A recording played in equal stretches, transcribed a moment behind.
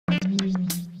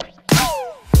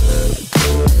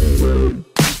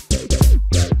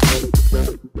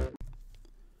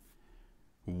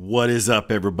What is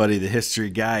up, everybody? The History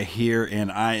Guy here,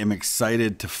 and I am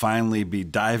excited to finally be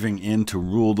diving into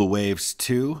Rule the Waves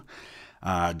 2.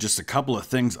 Just a couple of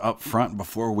things up front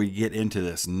before we get into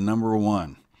this. Number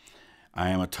one, I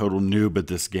am a total noob at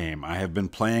this game. I have been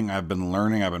playing, I've been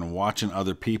learning, I've been watching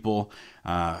other people,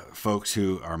 folks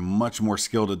who are much more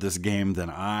skilled at this game than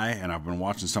I, and I've been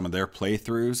watching some of their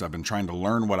playthroughs. I've been trying to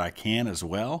learn what I can as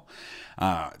well.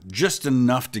 Just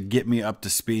enough to get me up to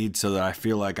speed so that I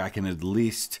feel like I can at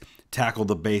least tackle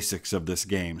the basics of this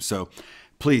game. So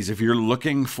please, if you're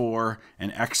looking for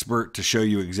an expert to show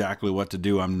you exactly what to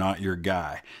do, I'm not your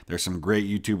guy. There's some great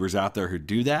YouTubers out there who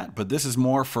do that, but this is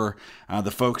more for the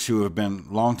folks who have been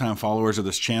longtime followers of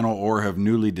this channel or have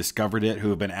newly discovered it, who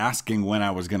have been asking when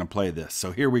I was going to play this.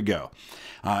 So here we go.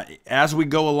 As we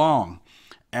go along,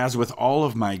 as with all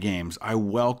of my games, I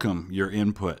welcome your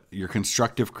input, your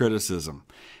constructive criticism.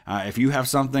 If you have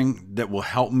something that will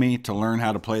help me to learn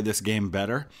how to play this game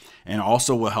better and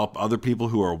also will help other people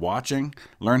who are watching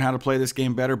learn how to play this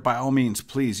game better, by all means,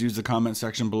 please use the comment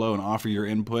section below and offer your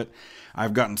input.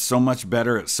 I've gotten so much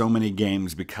better at so many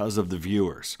games because of the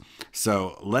viewers.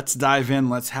 So let's dive in.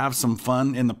 Let's have some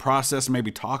fun in the process,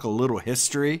 maybe talk a little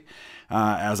history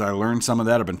as I learn some of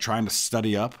that. I've been trying to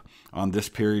study up on this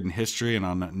period in history and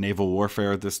on naval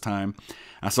warfare at this time.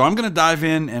 So I'm going to dive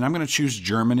in and I'm going to choose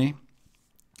Germany.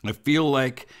 I feel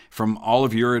like from all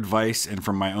of your advice and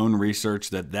from my own research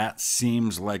that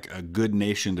seems like a good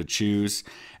nation to choose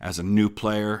as a new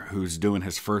player who's doing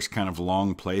his first kind of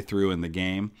long playthrough in the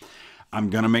game. I'm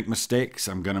going to make mistakes.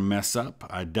 I'm going to mess up.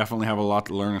 I definitely have a lot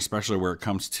to learn, especially where it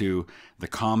comes to the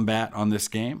combat on this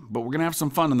game. But we're going to have some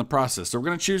fun in the process. So we're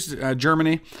going to choose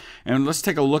Germany. And let's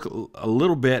take a look a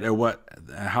little bit at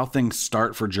how things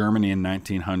start for Germany in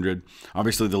 1900.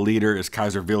 Obviously, the leader is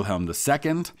Kaiser Wilhelm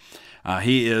II.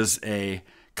 He is a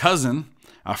cousin,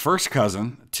 a first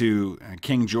cousin to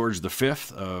King George V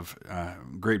of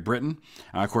Great Britain.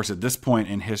 Of course, at this point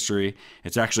in history,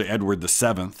 it's actually Edward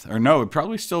VII. Or no,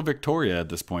 probably still Victoria at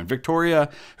this point. Victoria,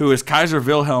 who is Kaiser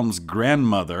Wilhelm's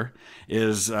grandmother,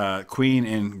 is queen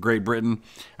in Great Britain.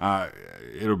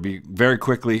 It'll be very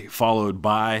quickly followed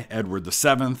by Edward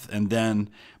VII and then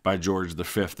by George V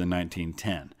in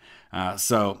 1910.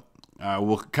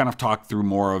 We'll kind of talk through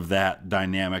more of that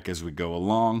dynamic as we go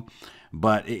along.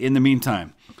 But in the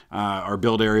meantime, our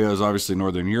build area is obviously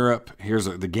Northern Europe. Here's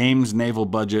the game's naval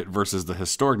budget versus the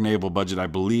historic naval budget. I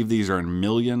believe these are in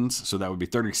millions, so that would be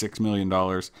 $36 million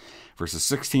versus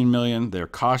 $16 million. They're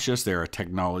cautious. They're a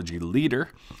technology leader,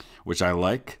 which I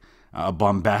like. A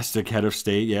bombastic head of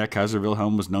state. Yeah, Kaiser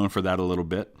Wilhelm was known for that a little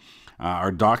bit.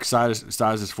 Our dock size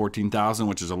is 14,000,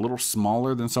 which is a little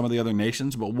smaller than some of the other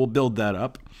nations, but we'll build that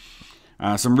up.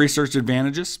 Some research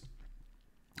advantages: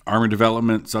 armor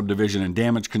development, subdivision, and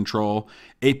damage control,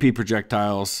 AP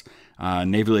projectiles,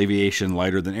 naval aviation,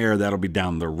 lighter than air. That'll be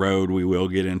down the road. We will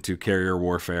get into carrier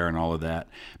warfare and all of that.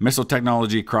 Missile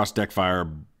technology, cross-deck fire,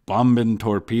 bomb and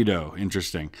torpedo.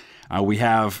 Interesting. We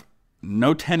have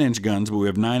no 10-inch guns, but we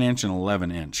have 9-inch and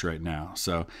 11-inch right now.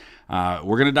 So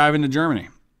we're going to dive into Germany.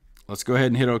 Let's go ahead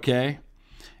and hit OK.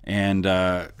 And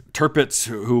Tirpitz,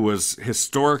 who was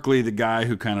historically the guy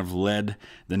who kind of led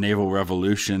the naval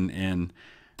revolution in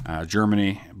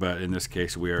Germany, but in this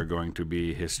case we are going to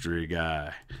be History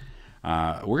Guy.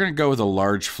 We're going to go with a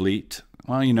large fleet.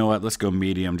 Well, you know what? Let's go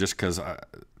medium, just because,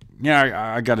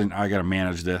 I gotta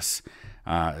manage this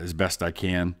as best I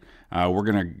can. We're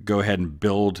going to go ahead and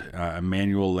build a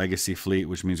manual legacy fleet,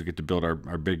 which means we get to build our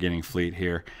beginning fleet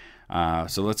here.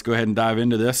 So let's go ahead and dive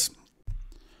into this.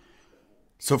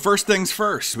 So first things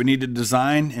first, we need to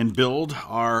design and build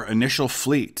our initial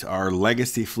fleet, our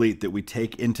legacy fleet that we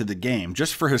take into the game.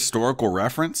 Just for historical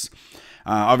reference,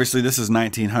 obviously this is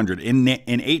 1900. In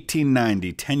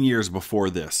 1890, 10 years before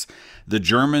this, the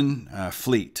German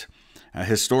fleet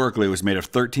historically was made of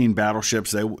 13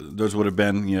 battleships. Those would have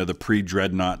been, the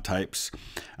pre-dreadnought types,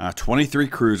 23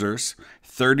 cruisers,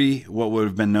 30 what would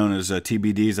have been known as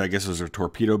TBDs, I guess those are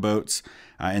torpedo boats,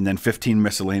 and then 15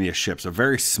 miscellaneous ships. A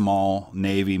very small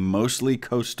navy, mostly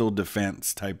coastal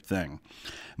defense type thing.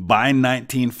 By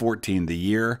 1914, the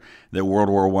year that World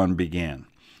War I began,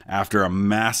 after a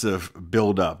massive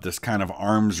buildup, this kind of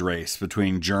arms race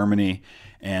between Germany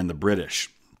and the British,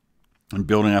 and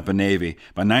building up a navy.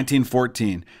 By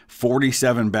 1914,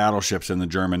 47 battleships in the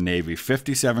German Navy,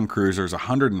 57 cruisers,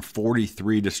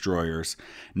 143 destroyers,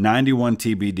 91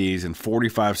 TBDs, and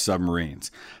 45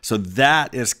 submarines. So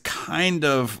that is kind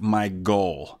of my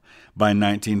goal by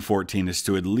 1914, is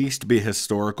to at least be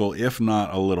historical, if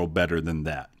not a little better than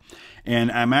that. And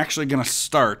I'm actually going to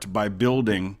start by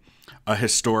building a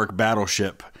historic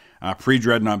battleship,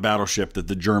 pre-dreadnought battleship that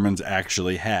the Germans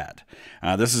actually had.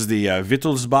 This is the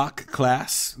Wittelsbach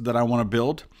class that I want to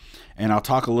build, and I'll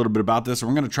talk a little bit about this.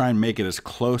 We're going to try and make it as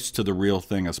close to the real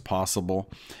thing as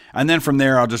possible, and then from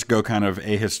there I'll just go kind of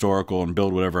ahistorical and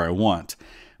build whatever I want.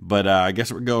 But I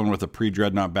guess we're going with a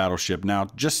pre-dreadnought battleship. Now,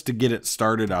 just to get it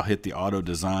started, I'll hit the auto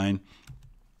design,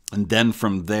 and then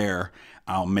from there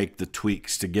I'll make the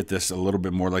tweaks to get this a little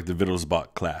bit more like the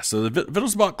Wittelsbach class. So the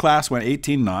Wittelsbach class went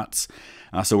 18 knots,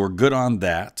 so we're good on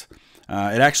that.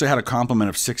 It actually had a complement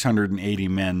of 680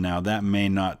 men. Now, that may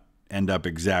not end up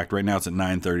exact. Right now it's at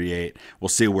 938. We'll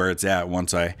see where it's at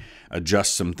once I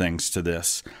adjust some things to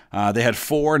this. They had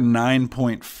 4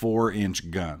 9.4-inch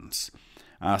guns.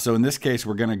 So in this case,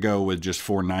 we're going to go with just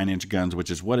 4 9-inch guns, which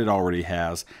is what it already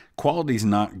has. Quality's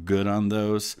not good on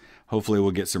those. Hopefully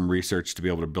we'll get some research to be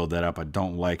able to build that up. I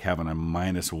don't like having a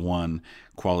 -1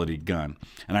 quality gun.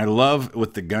 And I love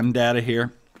with the gun data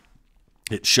here,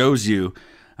 it shows you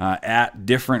at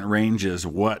different ranges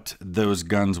what those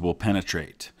guns will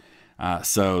penetrate.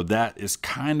 So that is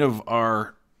kind of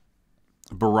our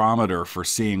barometer for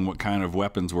seeing what kind of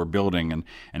weapons we're building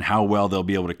and how well they'll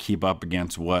be able to keep up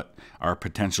against what our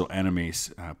potential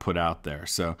enemies put out there.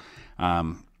 So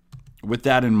with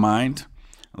that in mind,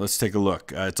 let's take a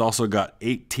look. It's also got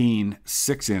 18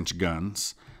 6-inch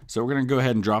guns. So we're going to go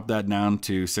ahead and drop that down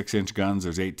to 6-inch guns.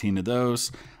 There's 18 of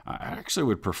those. I actually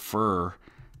would prefer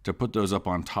to put those up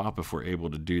on top if we're able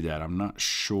to do that. I'm not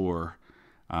sure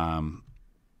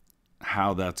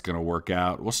how that's going to work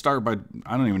out. We'll start by,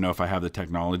 I don't even know if I have the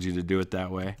technology to do it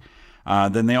that way.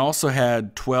 Then they also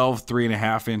had 12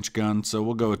 3.5-inch guns, so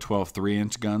we'll go with 12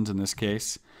 3-inch guns in this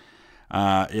case.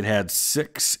 It had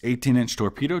 6 18-inch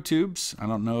torpedo tubes. I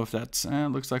don't know if that's, it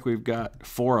looks like we've got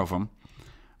 4 of them.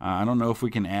 I don't know if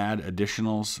we can add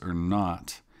additionals or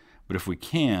not, but if we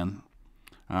can,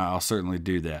 I'll certainly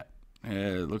do that.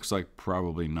 It looks like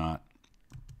probably not.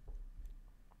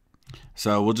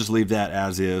 So we'll just leave that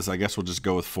as is. I guess we'll just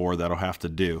go with 4. That'll have to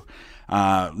do.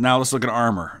 Now let's look at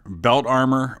armor. Belt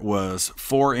armor was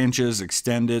 4 inches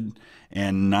extended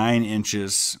and 9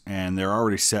 inches, and they're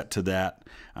already set to that.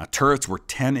 Turrets were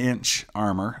 10-inch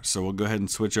armor, so we'll go ahead and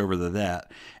switch over to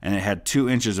that. And it had 2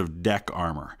 inches of deck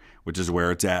armor, which is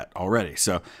where it's at already.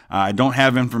 So I don't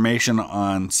have information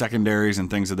on secondaries and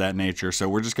things of that nature, so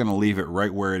we're just going to leave it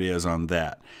right where it is on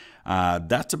that.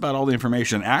 That's about all the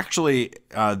information. Actually,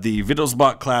 the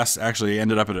Wittelsbach class actually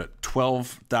ended up at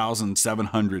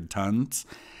 12,700 tons.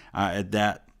 At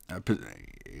that,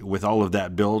 with all of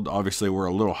that build, obviously we're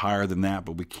a little higher than that,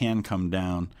 but we can come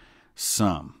down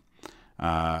some.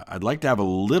 I'd like to have a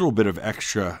little bit of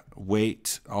extra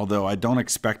weight, although I don't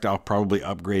expect I'll probably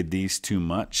upgrade these too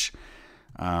much.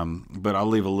 But I'll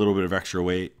leave a little bit of extra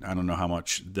weight. I don't know how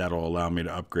much that'll allow me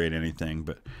to upgrade anything,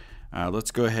 but let's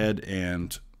go ahead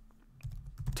and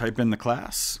type in the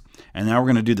class, and now we're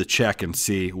going to do the check and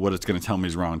see what it's going to tell me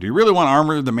is wrong. Do you really want to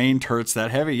armor the main turrets that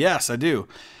heavy? Yes, I do.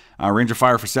 Range of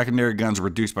fire for secondary guns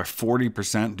reduced by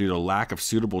 40% due to lack of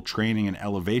suitable training and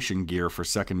elevation gear for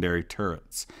secondary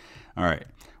turrets. All right,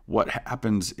 what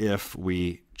happens if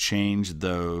we change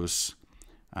those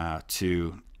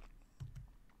to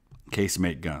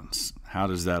casemate guns? How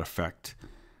does that affect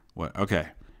what? Okay.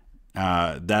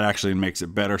 That actually makes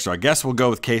it better. So I guess we'll go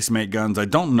with casemate guns. I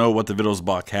don't know what the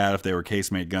Wittelsbach had if they were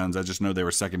casemate guns. I just know they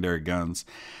were secondary guns.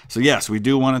 So yes, we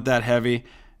do want it that heavy,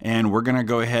 and we're going to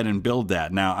go ahead and build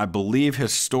that. Now, I believe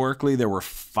historically there were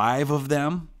 5 of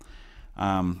them.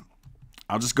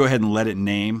 I'll just go ahead and let it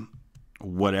name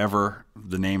whatever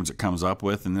the names it comes up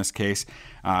with in this case.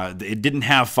 It didn't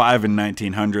have 5 in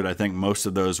 1900. I think most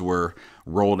of those were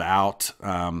rolled out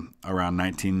around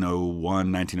 1901,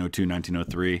 1902,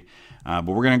 1903. But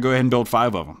we're going to go ahead and build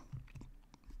 5 of them.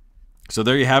 So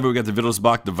there you have it. We got the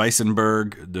Wittelsbach, the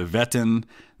Weissenberg, the Wetten,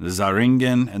 the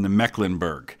Zähringen, and the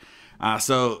Mecklenburg.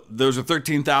 So those are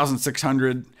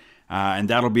 13,600. And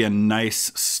that'll be a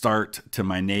nice start to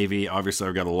my Navy. Obviously,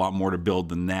 I've got a lot more to build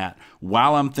than that.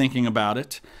 While I'm thinking about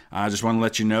it, I just want to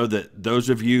let you know that those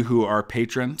of you who are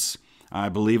patrons, I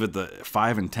believe at the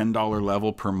 $5 and $10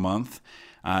 level per month,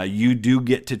 you do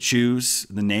get to choose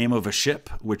the name of a ship,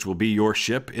 which will be your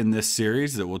ship in this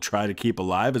series that we'll try to keep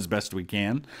alive as best we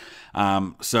can.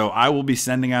 So I will be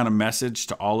sending out a message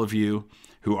to all of you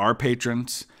who are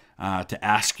patrons to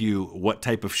ask you what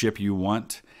type of ship you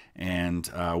want and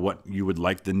what you would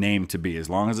like the name to be. As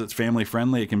long as it's family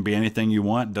friendly, it can be anything you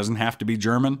want. It doesn't have to be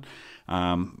German,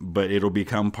 but it'll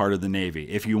become part of the Navy.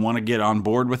 If you want to get on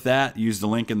board with that, use the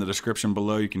link in the description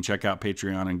below. You can check out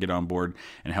Patreon and get on board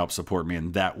and help support me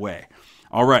in that way.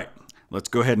 All right, let's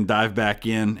go ahead and dive back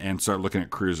in and start looking at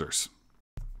cruisers.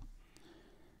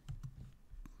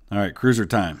 All right, cruiser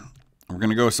time. We're going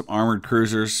to go with some armored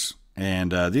cruisers,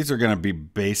 and these are going to be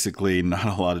basically not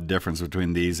a lot of difference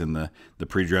between these and the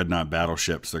pre-dreadnought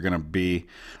battleships. They're going to be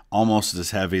almost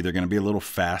as heavy. They're going to be a little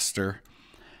faster.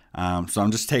 So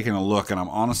I'm just taking a look, and I'm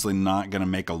honestly not going to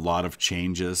make a lot of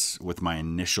changes with my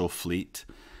initial fleet.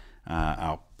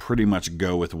 I'll pretty much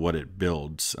go with what it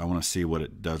builds. I want to see what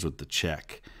it does with the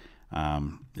check.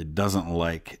 It doesn't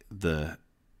like the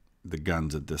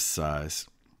guns at this size.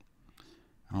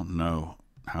 I don't know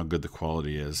how good the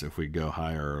quality is if we go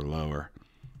higher or lower.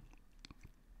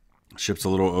 Ship's a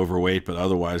little overweight, but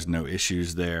otherwise no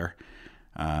issues there.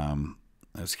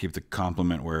 Let's keep the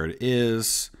complement where it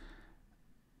is.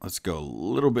 Let's go a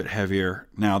little bit heavier.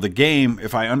 Now the game,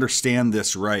 if I understand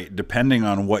this right, depending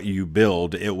on what you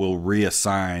build, it will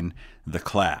reassign the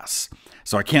class.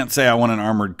 So I can't say I want an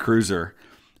armored cruiser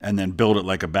and then build it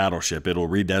like a battleship. It'll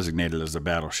redesignate it as a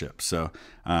battleship. So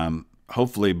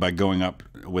hopefully by going up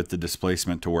with the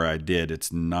displacement to where I did,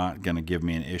 it's not going to give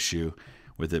me an issue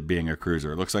with it being a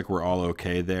cruiser. It looks like we're all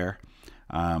okay there.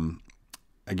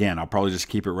 Again, I'll probably just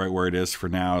keep it right where it is for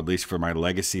now, at least for my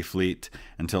legacy fleet,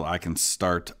 until I can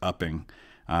start upping,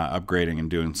 upgrading and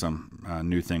doing some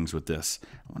new things with this.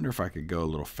 I wonder if I could go a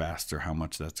little faster, how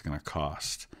much that's going to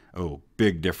cost. Oh,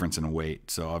 big difference in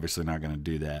weight, so obviously not going to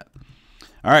do that.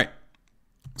 All right,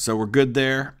 so we're good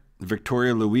there.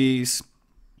 Victoria Louise.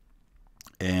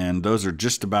 And those are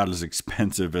just about as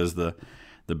expensive as the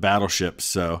battleships.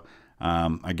 So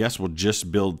I guess we'll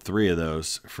just build 3 of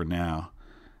those for now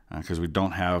because we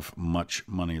don't have much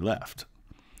money left.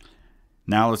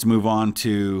 Now let's move on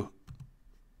to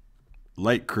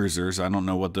light cruisers. I don't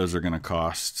know what those are going to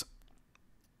cost.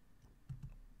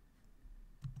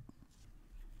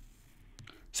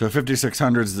 So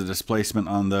 5,600 is the displacement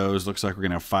on those. Looks like we're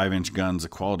going to have 5-inch guns. The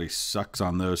quality sucks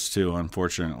on those too,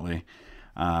 unfortunately.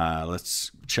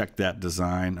 Let's check that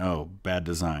design. Oh, bad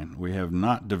design. We have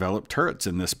not developed turrets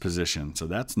in this position, so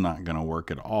that's not going to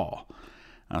work at all.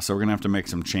 So we're going to have to make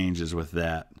some changes with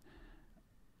that.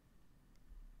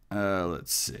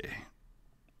 Let's see.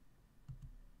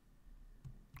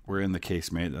 We're in the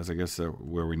casemate. That's, I guess,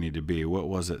 where we need to be. What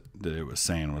was it that it was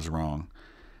saying was wrong?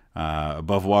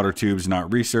 Above water tubes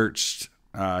not researched.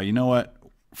 You know what?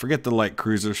 Forget the light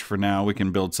cruisers for now. We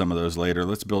can build some of those later.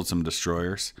 Let's build some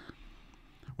destroyers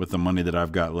with the money that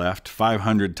I've got left.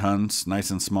 500 tons,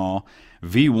 nice and small.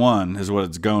 V1 is what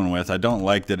it's going with. I don't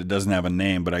like that it doesn't have a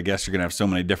name, but I guess you're going to have so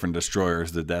many different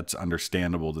destroyers that that's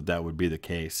understandable that that would be the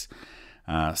case.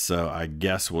 So I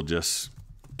guess we'll just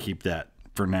keep that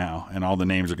for now, and all the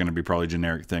names are going to be probably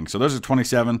generic things. So those are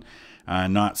 27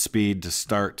 knot speed to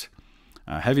start.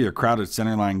 Heavier crowded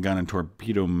centerline gun and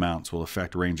torpedo mounts will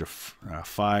affect range of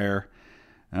fire.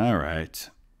 All right.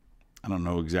 I don't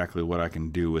know exactly what I can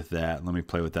do with that. Let me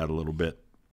play with that a little bit.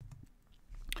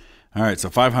 All right, so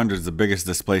 500 is the biggest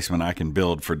displacement I can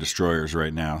build for destroyers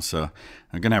right now. So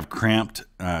I'm going to have cramped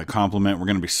complement. We're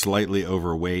going to be slightly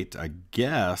overweight. I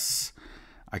guess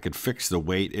I could fix the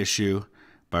weight issue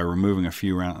by removing a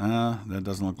few rounds. That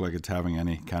doesn't look like it's having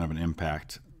any kind of an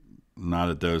impact. Not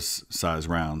at those size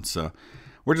rounds. So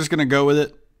we're just going to go with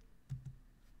it.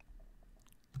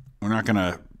 We're not going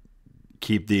to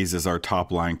keep these as our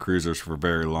top line cruisers for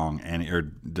very long, or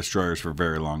destroyers for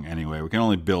very long anyway. We can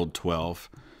only build 12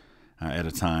 at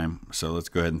a time, so let's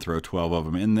go ahead and throw 12 of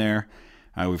them in there.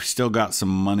 We've still got some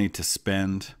money to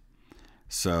spend,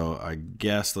 so I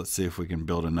guess let's see if we can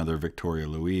build another Victoria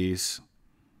Louise.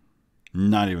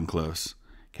 Not even close.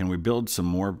 Can we build some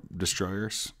more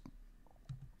destroyers?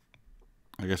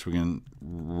 I guess we can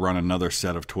run another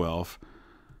set of 12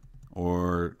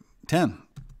 or 10.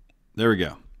 There we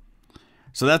go.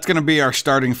 So that's going to be our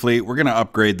starting fleet. We're going to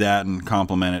upgrade that and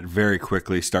complement it very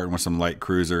quickly, starting with some light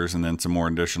cruisers and then some more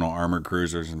additional armored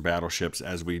cruisers and battleships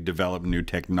as we develop new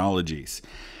technologies.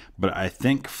 But I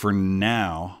think for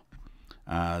now,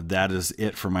 that is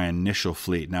it for my initial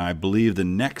fleet. Now, I believe the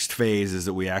next phase is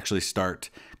that we actually start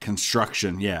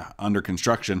construction. Yeah, under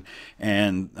construction.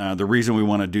 And the reason we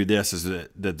want to do this is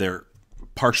that they're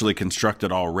partially constructed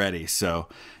already, so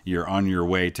you're on your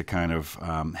way to kind of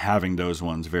having those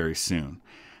ones very soon.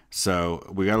 So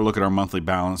we got to look at our monthly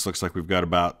balance. Looks like we've got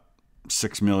about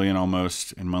 6 million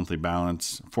almost in monthly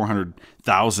balance,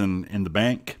 400,000 in the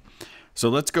bank. So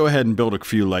let's go ahead and build a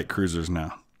few light cruisers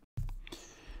now.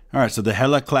 All right, so the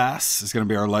Hela class is going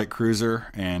to be our light cruiser,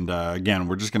 and again,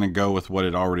 we're just going to go with what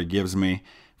it already gives me.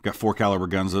 We've got 4 caliber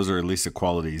guns. Those are at least a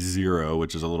quality 0,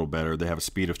 which is a little better. They have a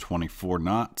speed of 24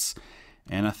 knots.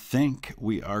 And I think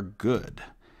we are good.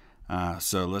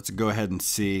 So let's go ahead and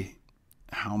see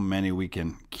how many we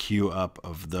can queue up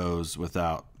of those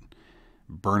without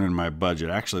burning my budget.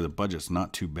 Actually, the budget's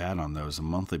not too bad on those. The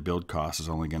monthly build cost is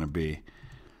only going to be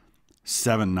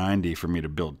 $790 for me to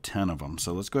build 10 of them.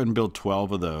 So let's go ahead and build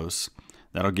 12 of those.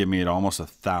 That'll give me at almost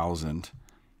 1,000.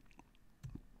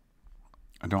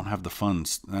 I don't have the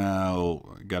funds.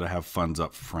 Oh, got to have funds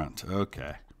up front.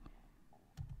 Okay.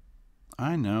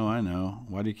 I know.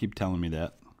 Why do you keep telling me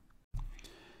that?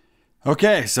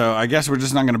 Okay, so I guess we're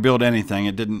just not going to build anything.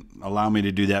 It didn't allow me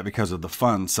to do that because of the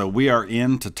funds. So we are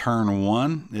into turn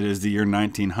 1. It is the year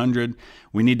 1900.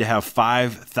 We need to have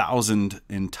 5,000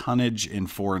 in tonnage in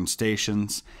foreign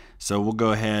stations. So we'll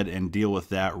go ahead and deal with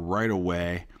that right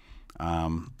away.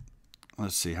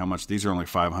 Let's see how much. These are only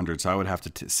 500, so I would have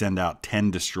to send out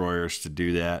 10 destroyers to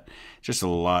do that. Just a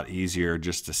lot easier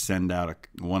just to send out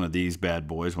one of these bad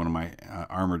boys, one of my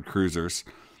armored cruisers.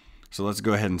 So let's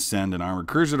go ahead and send an armored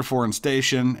cruiser to foreign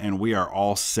station, and we are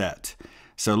all set.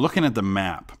 So looking at the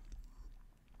map,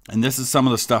 and this is some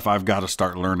of the stuff I've got to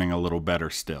start learning a little better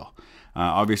still.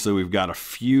 Obviously, we've got a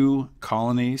few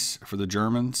colonies for the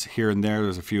Germans here and there.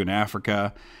 There's a few in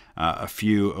Africa, a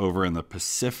few over in the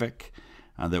Pacific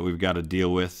that we've got to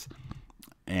deal with.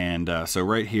 And so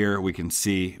right here, we can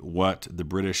see what the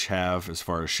British have as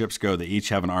far as ships go. They each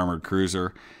have an armored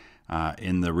cruiser.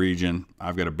 In the region,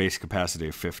 I've got a base capacity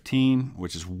of 15,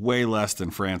 which is way less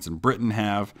than France and Britain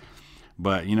have.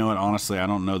 But you know what? Honestly, I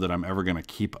don't know that I'm ever going to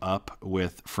keep up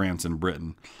with France and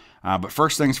Britain. But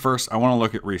first things first, I want to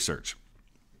look at research.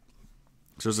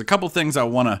 So there's a couple things I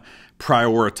want to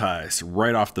prioritize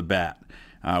right off the bat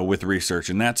with research,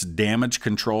 and that's damage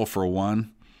control for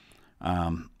one.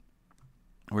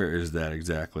 Where is that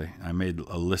exactly? I made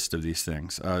a list of these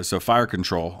things. So fire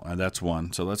control, that's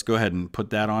one. So let's go ahead and put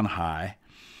that on high.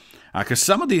 Because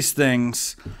some of these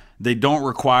things, they don't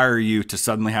require you to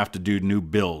suddenly have to do new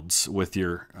builds with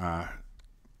your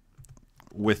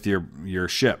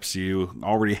ships. You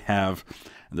already have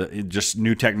just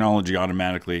new technology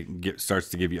automatically starts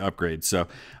to give you upgrades. So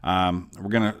we're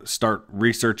going to start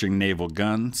researching naval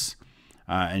guns.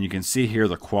 And you can see here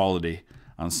the quality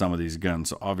on some of these guns.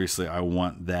 So obviously I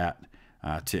want that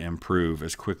to improve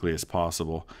as quickly as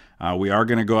possible. We are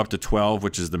going to go up to 12,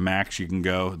 which is the max you can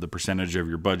go, the percentage of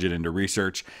your budget into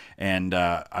research. And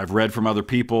I've read from other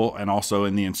people and also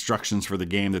in the instructions for the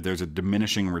game that there's a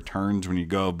diminishing returns when you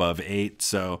go above 8.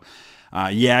 So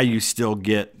yeah, you still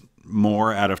get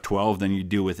more out of 12 than you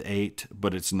do with 8,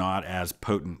 but it's not as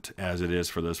potent as it is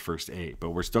for those first 8.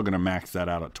 But we're still going to max that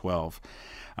out at 12.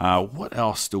 What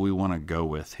else do we want to go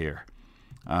with here?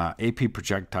 AP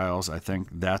projectiles, I think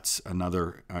that's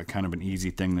another kind of an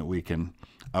easy thing that we can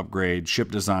upgrade.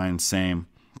 Ship design, same.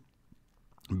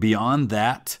 Beyond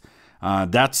that,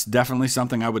 that's definitely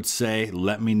something I would say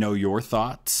let me know your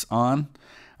thoughts on.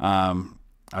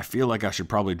 I feel like I should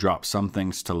probably drop some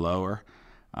things to lower.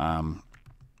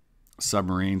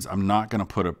 Submarines, I'm not going to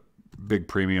put a big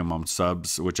premium on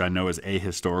subs, which I know is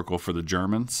ahistorical for the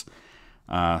Germans.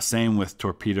 Same with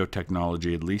torpedo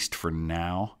technology, at least for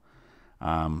now.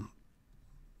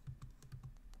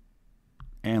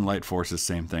 And light forces,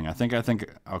 same thing. I think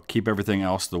I'll keep everything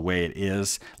else the way it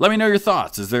is. Let me know your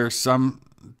thoughts. Is there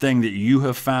something that you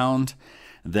have found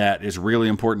that is really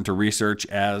important to research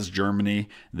as Germany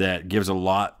that gives a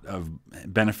lot of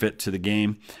benefit to the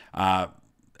game?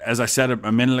 As I said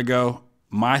a minute ago,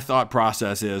 my thought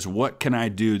process is, what can I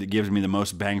do that gives me the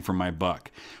most bang for my buck,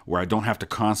 where I don't have to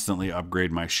constantly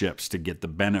upgrade my ships to get the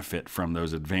benefit from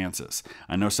those advances?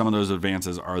 I know some of those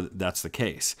advances that's the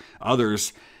case.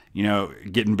 Others, you know,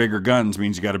 getting bigger guns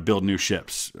means you got to build new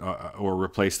ships or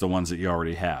replace the ones that you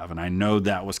already have. And I know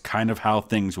that was kind of how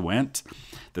things went,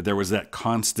 that there was that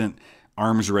constant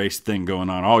arms race thing going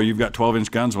on. Oh, you've got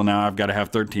 12-inch guns. Well, now I've got to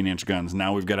have 13-inch guns.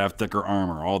 Now we've got to have thicker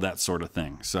armor, all that sort of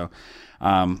thing. So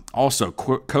also,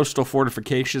 coastal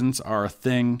fortifications are a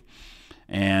thing,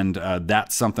 and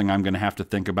that's something I'm going to have to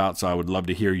think about, so I would love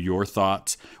to hear your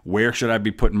thoughts. Where should I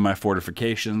be putting my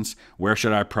fortifications? Where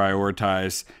should I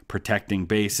prioritize protecting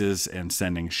bases and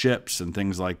sending ships and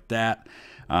things like that?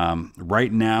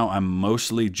 Right now, I'm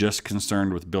mostly just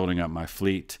concerned with building up my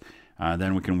fleet.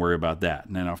 Then we can worry about that.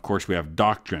 And then, of course, we have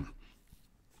doctrine.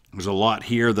 There's a lot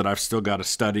here that I've still got to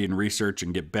study and research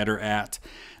and get better at.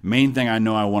 Main thing I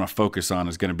know I want to focus on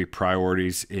is going to be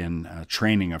priorities in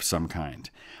training of some kind.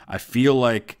 I feel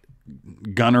like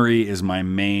gunnery is my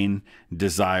main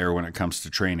desire when it comes to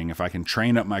training. If I can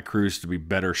train up my crews to be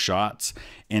better shots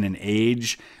in an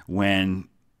age when,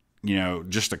 you know,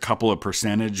 just a couple of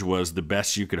percentage was the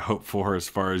best you could hope for as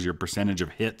far as your percentage of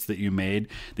hits that you made.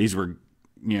 These were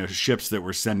ships that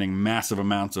were sending massive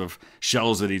amounts of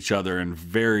shells at each other, and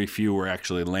very few were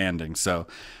actually landing. So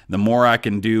the more I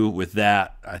can do with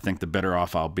that, I think the better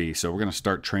off I'll be. So we're going to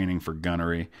start training for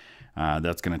gunnery.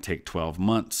 That's going to take 12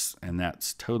 months, and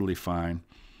that's totally fine.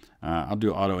 I'll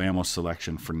do auto ammo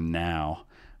selection for now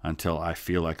until I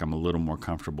feel like I'm a little more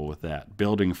comfortable with that.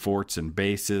 Building forts and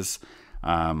bases,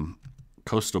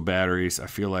 coastal batteries. I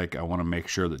feel like I want to make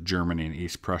sure that Germany and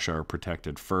East Prussia are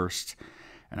protected first.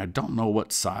 And I don't know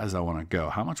what size I want to go.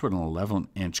 How much would an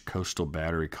 11-inch coastal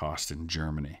battery cost in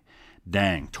Germany?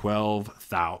 Dang,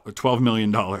 $12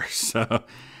 million. So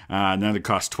now it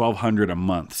costs $1,200 a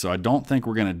month. So I don't think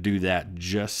we're going to do that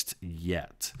just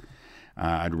yet.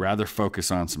 I'd rather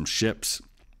focus on some ships.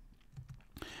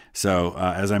 So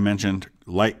as I mentioned,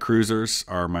 light cruisers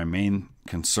are my main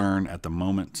concern at the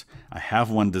moment. I have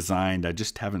one designed. I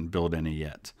just haven't built any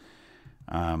yet.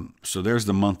 So there's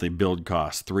the monthly build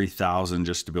cost, $3,000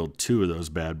 just to build 2 of those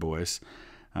bad boys.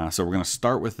 So we're going to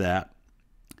start with that.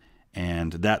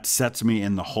 And that sets me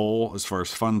in the hole as far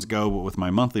as funds go, but with my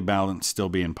monthly balance still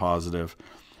being positive,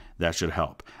 that should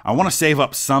help. I want to save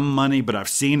up some money, but I've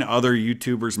seen other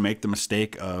YouTubers make the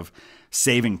mistake of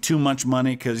saving too much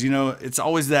money because, it's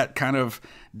always that kind of,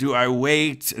 do I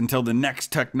wait until the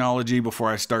next technology before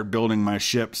I start building my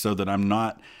ship so that I'm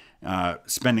not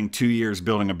spending 2 years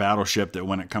building a battleship that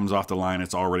when it comes off the line,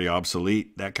 it's already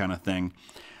obsolete, that kind of thing.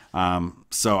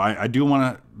 So I do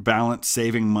want to balance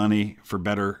saving money for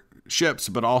better ships,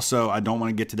 but also I don't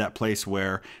want to get to that place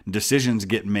where decisions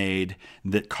get made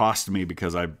that cost me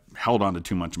because I held on to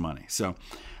too much money. So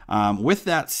with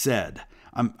that said,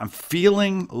 I'm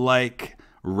feeling like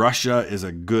Russia is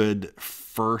a good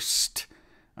first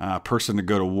person to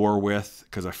go to war with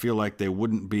because I feel like they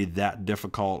wouldn't be that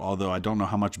difficult, although I don't know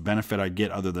how much benefit I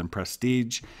get other than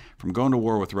prestige from going to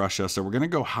war with Russia. So we're going to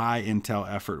go high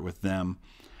intel effort with them.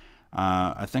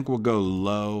 I think we'll go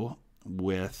low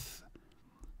with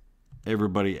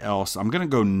everybody else. I'm going to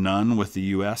go none with the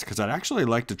U.S. because I'd actually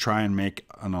like to try and make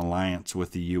an alliance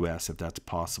with the U.S. if that's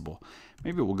possible.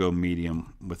 Maybe we'll go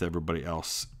medium with everybody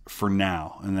else for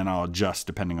now, and then I'll adjust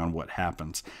depending on what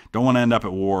happens. Don't want to end up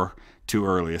at war too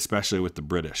early, especially with the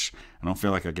British. I don't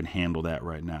feel like I can handle that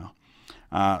right now.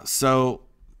 So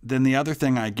then the other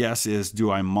thing, I guess, is do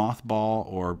I mothball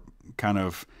or kind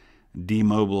of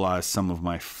demobilize some of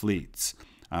my fleets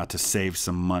to save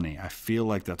some money? I feel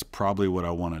like that's probably what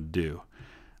I want to do.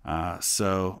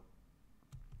 So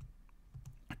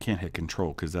I can't hit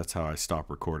control because that's how I stop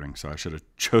recording. So I should have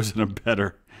chosen a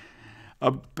better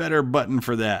button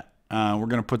for that. We're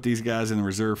going to put these guys in the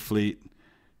reserve fleet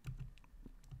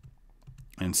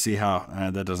and see how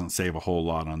that doesn't save a whole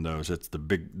lot on those. It's the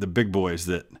big boys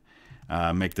that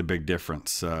make the big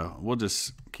difference. So we'll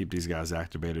just keep these guys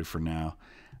activated for now.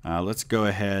 Let's go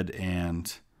ahead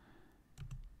and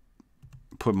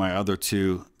put my other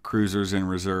 2 cruisers in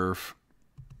reserve.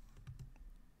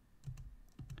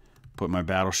 Put my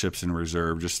battleships in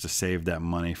reserve just to save that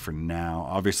money for now.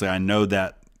 Obviously, I know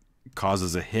that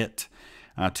causes a hit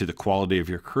to the quality of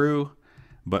your crew,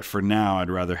 but for now,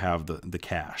 I'd rather have the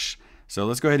cash. So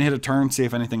let's go ahead and hit a turn, see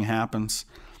if anything happens.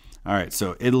 All right,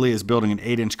 so Italy is building an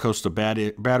 8-inch coastal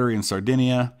battery in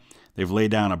Sardinia. They've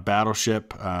laid down a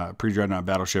battleship, pre-dreadnought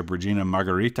battleship, Regina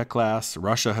Margherita class.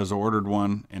 Russia has ordered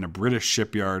one in a British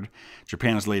shipyard.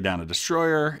 Japan has laid down a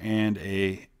destroyer and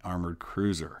a armored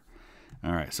cruiser.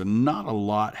 All right, so not a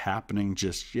lot happening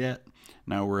just yet.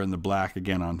 Now we're in the black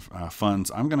again on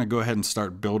funds. I'm going to go ahead and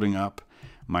start building up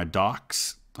my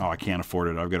docks. Oh, I can't afford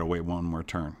it. I've got to wait one more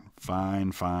turn.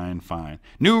 Fine.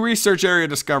 New research area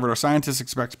discovered. Our scientists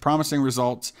expect promising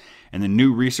results in the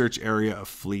new research area of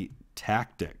fleet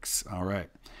tactics. All right.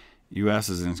 U.S.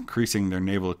 is increasing their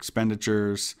naval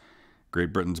expenditures.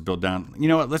 Great Britain's built down. You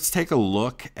know what? Let's take a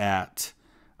look at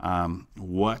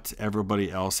what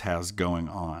everybody else has going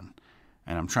on.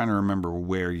 And I'm trying to remember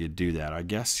where you do that. I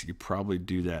guess you probably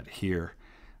do that here.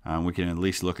 We can at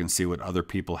least look and see what other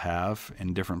people have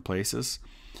in different places.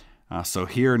 So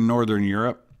here in Northern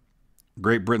Europe,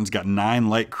 Great Britain's got 9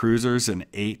 light cruisers and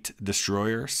 8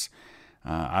 destroyers.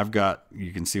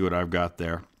 You can see what I've got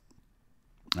there.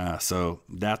 So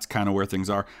that's kind of where things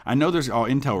are. I know there's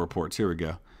intel reports. Here we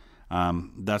go.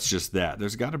 That's just that.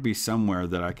 There's got to be somewhere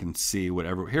that I can see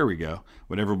whatever. Here we go.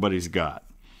 What everybody's got.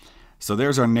 So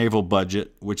there's our naval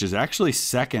budget, which is actually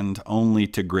second only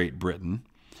to Great Britain.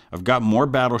 I've got more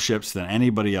battleships than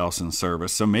anybody else in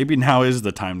service. So maybe now is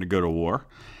the time to go to war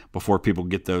before people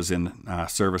get those in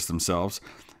service themselves.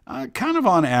 Kind of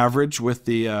on average with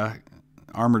the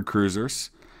armored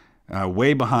cruisers.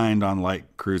 way behind on light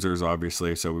cruisers,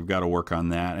 obviously, so we've got to work on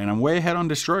that. And I'm way ahead on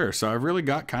destroyers, so I've really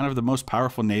got kind of the most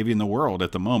powerful Navy in the world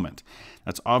at the moment.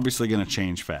 That's obviously going to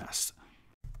change fast.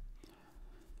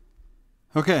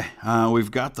 Okay,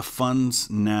 we've got the funds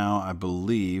now, I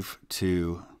believe,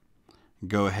 to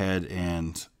go ahead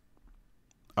and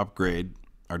upgrade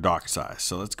our dock size.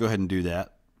 So let's go ahead and do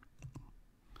that.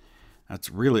 That's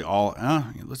really all.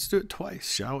 Let's do it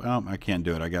twice, shall we? I can't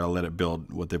do it. I got to let it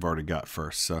build what they've already got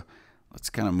first. So let's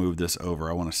kind of move this over.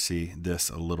 I want to see this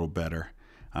a little better.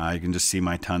 You can just see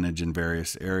my tonnage in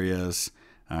various areas.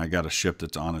 I got a ship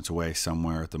that's on its way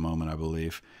somewhere at the moment, I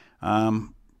believe.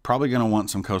 Probably going to want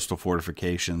some coastal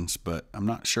fortifications, but I'm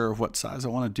not sure of what size I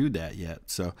want to do that yet.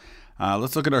 So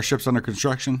let's look at our ships under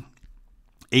construction.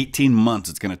 18 months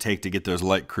it's going to take to get those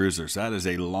light cruisers. That is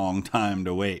a long time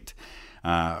to wait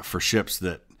for ships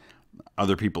that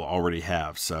other people already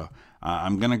have. So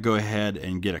I'm going to go ahead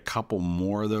and get a couple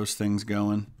more of those things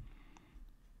going.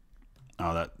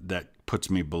 Oh, that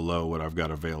puts me below what I've got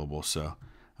available. So,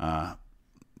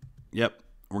 yep,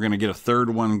 we're going to get a third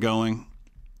one going.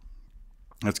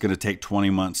 That's going to take 20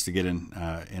 months to get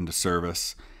into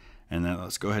service. And then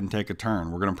let's go ahead and take a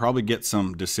turn. We're going to probably get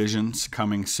some decisions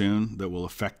coming soon that will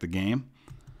affect the game.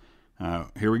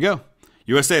 Here we go.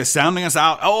 USA is sounding us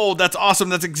out. Oh, that's awesome.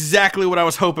 That's exactly what I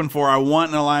was hoping for. I want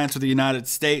an alliance with the United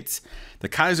States. The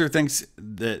Kaiser thinks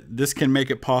that this can make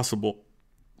it possible,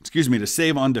 to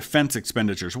save on defense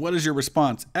expenditures. What is your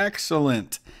response?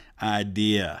 Excellent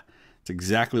idea. It's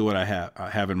exactly what I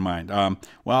have in mind.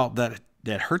 Well,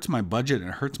 that hurts my budget and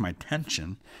it hurts my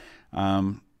tension.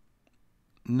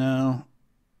 No.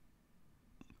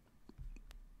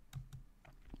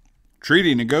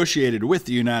 Treaty negotiated with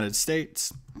the United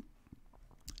States.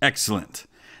 Excellent.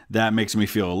 That makes me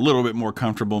feel a little bit more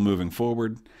comfortable moving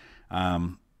forward.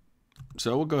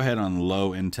 So we'll go ahead on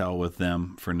low intel with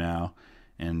them for now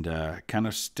and kind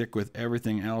of stick with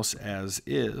everything else as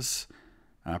is.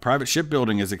 Private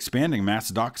shipbuilding is expanding. Mass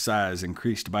dock size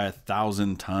increased by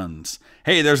 1,000 tons.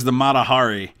 Hey, there's the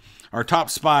Matahari. Our top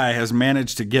spy has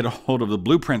managed to get a hold of the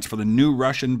blueprints for the new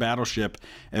Russian battleship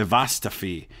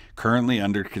Evastophy, currently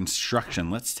under construction.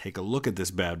 Let's take a look at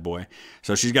this bad boy.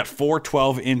 So she's got 4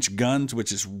 12-inch guns,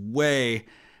 which is way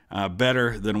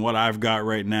better than what I've got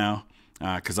right now,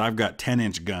 because I've got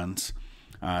 10-inch guns.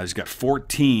 She's got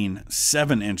 14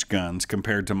 7-inch guns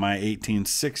compared to my 18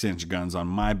 6-inch guns on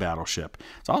my battleship.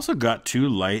 It's also got 2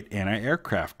 light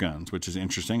anti-aircraft guns, which is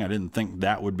interesting. I didn't think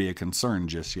that would be a concern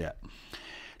just yet.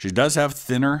 She does have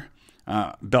thinner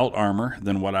belt armor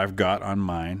than what I've got on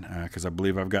mine, because I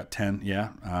believe I've got 10.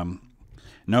 Yeah.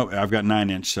 No, I've got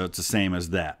 9-inch, so it's the same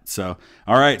as that. So,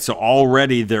 all right, so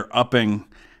already they're upping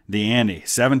the ante.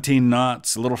 17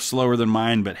 knots, a little slower than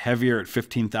mine, but heavier at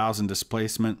 15,000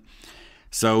 displacement.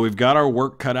 So we've got our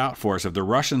work cut out for us. If the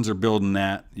Russians are building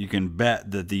that, you can bet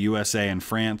that the USA and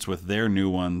France with their new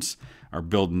ones are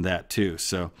building that too.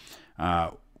 So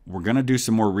we're going to do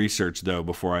some more research, though,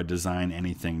 before I design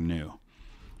anything new.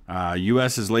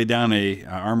 U.S. has laid down a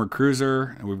armored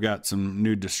cruiser. We've got some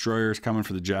new destroyers coming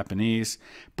for the Japanese.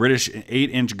 British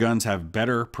 8-inch guns have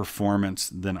better performance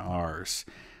than ours.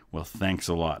 Well, thanks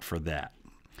a lot for that.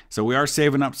 So we are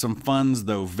saving up some funds,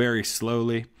 though very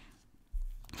slowly.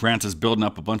 France is building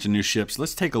up a bunch of new ships.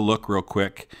 Let's take a look real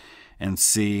quick and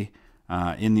see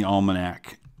in the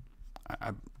almanac.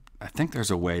 I think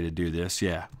there's a way to do this,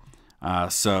 yeah.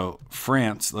 So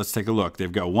France, let's take a look.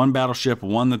 They've got 1 battleship,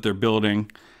 1 that they're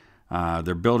building.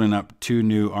 They're building up 2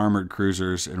 new armored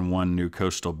cruisers and 1 new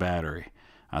coastal battery.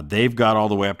 They've got all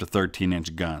the way up to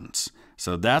 13-inch guns.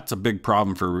 So that's a big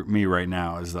problem for me right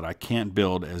now, is that I can't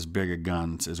build as big a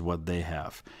guns as what they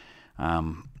have.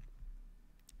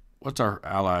 What's our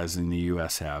allies in the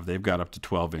U.S. have? They've got up to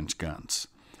 12-inch guns.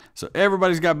 So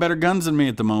everybody's got better guns than me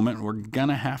at the moment. We're going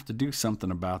to have to do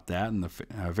something about that in the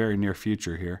very near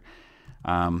future here.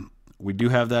 We do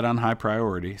have that on high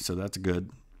priority, so that's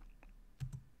good.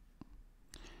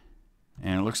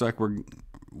 And it looks like we're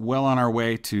well on our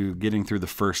way to getting through the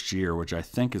first year, which I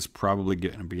think is probably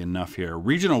going to be enough here.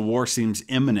 Regional war seems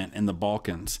imminent in the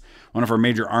Balkans. One of our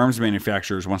major arms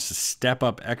manufacturers wants to step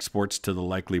up exports to the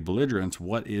likely belligerents.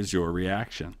 What is your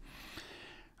reaction?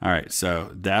 All right,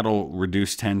 so that'll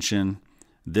reduce tension.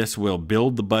 This will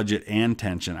build the budget and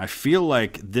tension. I feel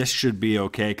like this should be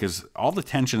okay because all the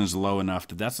tension is low enough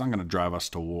that that's not going to drive us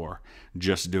to war,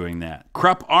 just doing that.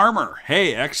 Krupp armor.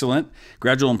 Hey, excellent.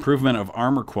 Gradual improvement of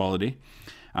armor quality.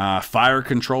 Fire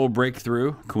control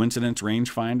breakthrough. Coincidence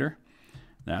rangefinder.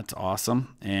 That's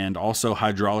awesome. And also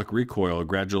hydraulic recoil.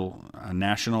 Gradual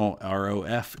national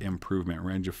ROF improvement,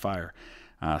 range of fire.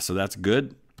 So that's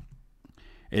good.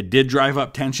 It did drive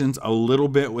up tensions a little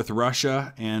bit with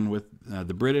Russia and with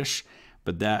the British,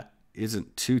 but that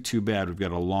isn't too bad. We've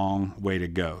got a long way to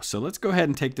go. So let's go ahead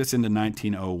and take this into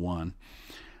 1901.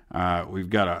 We've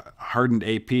got a hardened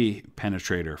AP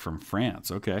penetrator from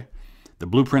France. Okay. The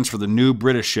blueprints for the new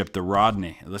British ship, the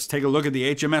Rodney. Let's take a look at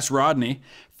the HMS Rodney.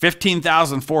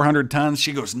 15,400 tons.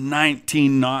 She goes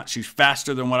 19 knots. She's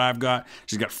faster than what I've got.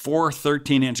 She's got 4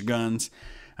 13-inch guns,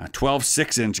 12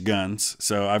 6-inch guns.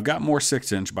 So I've got more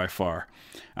 6-inch by far,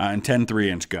 and 10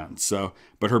 3-inch guns. So,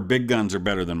 but her big guns are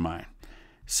better than mine.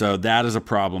 So that is a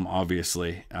problem,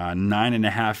 obviously.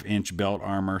 9.5-inch belt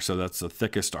armor. So that's the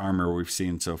thickest armor we've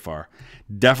seen so far.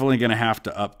 Definitely going to have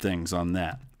to up things on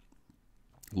that.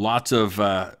 Lots of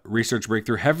research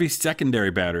breakthrough. Heavy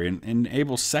secondary battery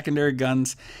enables secondary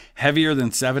guns heavier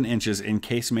than 7 inches in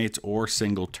casemates or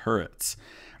single turrets.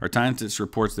 Our scientist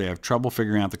reports they have trouble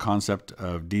figuring out the concept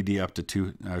of DD up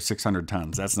to 600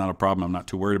 tons. That's not a problem. I'm not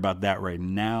too worried about that right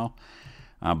now.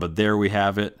 But there we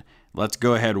have it. Let's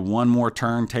go ahead one more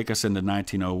turn, take us into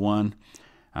 1901.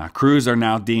 Crews are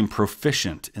now deemed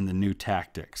proficient in the new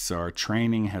tactics. So our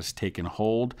training has taken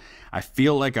hold. I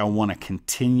feel like I want to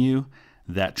continue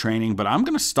that training, but I'm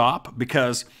going to stop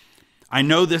because I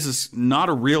know this is not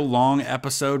a real long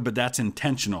episode, but that's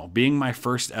intentional. Being my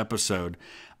first episode,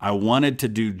 I wanted to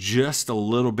do just a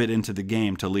little bit into the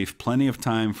game to leave plenty of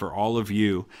time for all of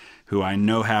you who I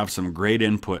know have some great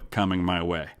input coming my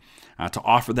way. To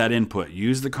offer that input,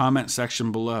 use the comment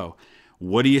section below.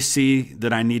 What do you see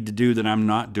that I need to do that I'm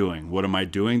not doing? What am I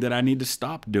doing that I need to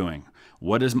stop doing?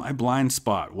 What is my blind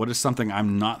spot? What is something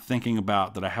I'm not thinking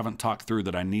about that I haven't talked through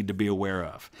that I need to be aware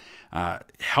of?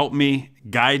 Help me,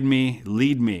 guide me,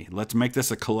 lead me. Let's make this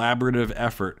a collaborative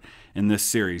effort in this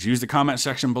series. Use the comment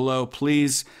section below.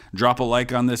 Please drop a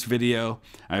like on this video.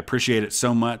 I appreciate it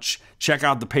so much. Check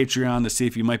out the Patreon to see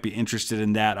if you might be interested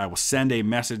in that. I will send a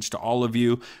message to all of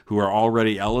you who are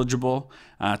already eligible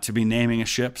to be naming a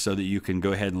ship so that you can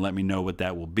go ahead and let me know what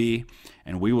that will be.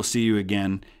 And we will see you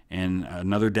again in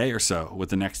another day or so with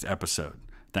the next episode.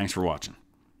 Thanks for watching.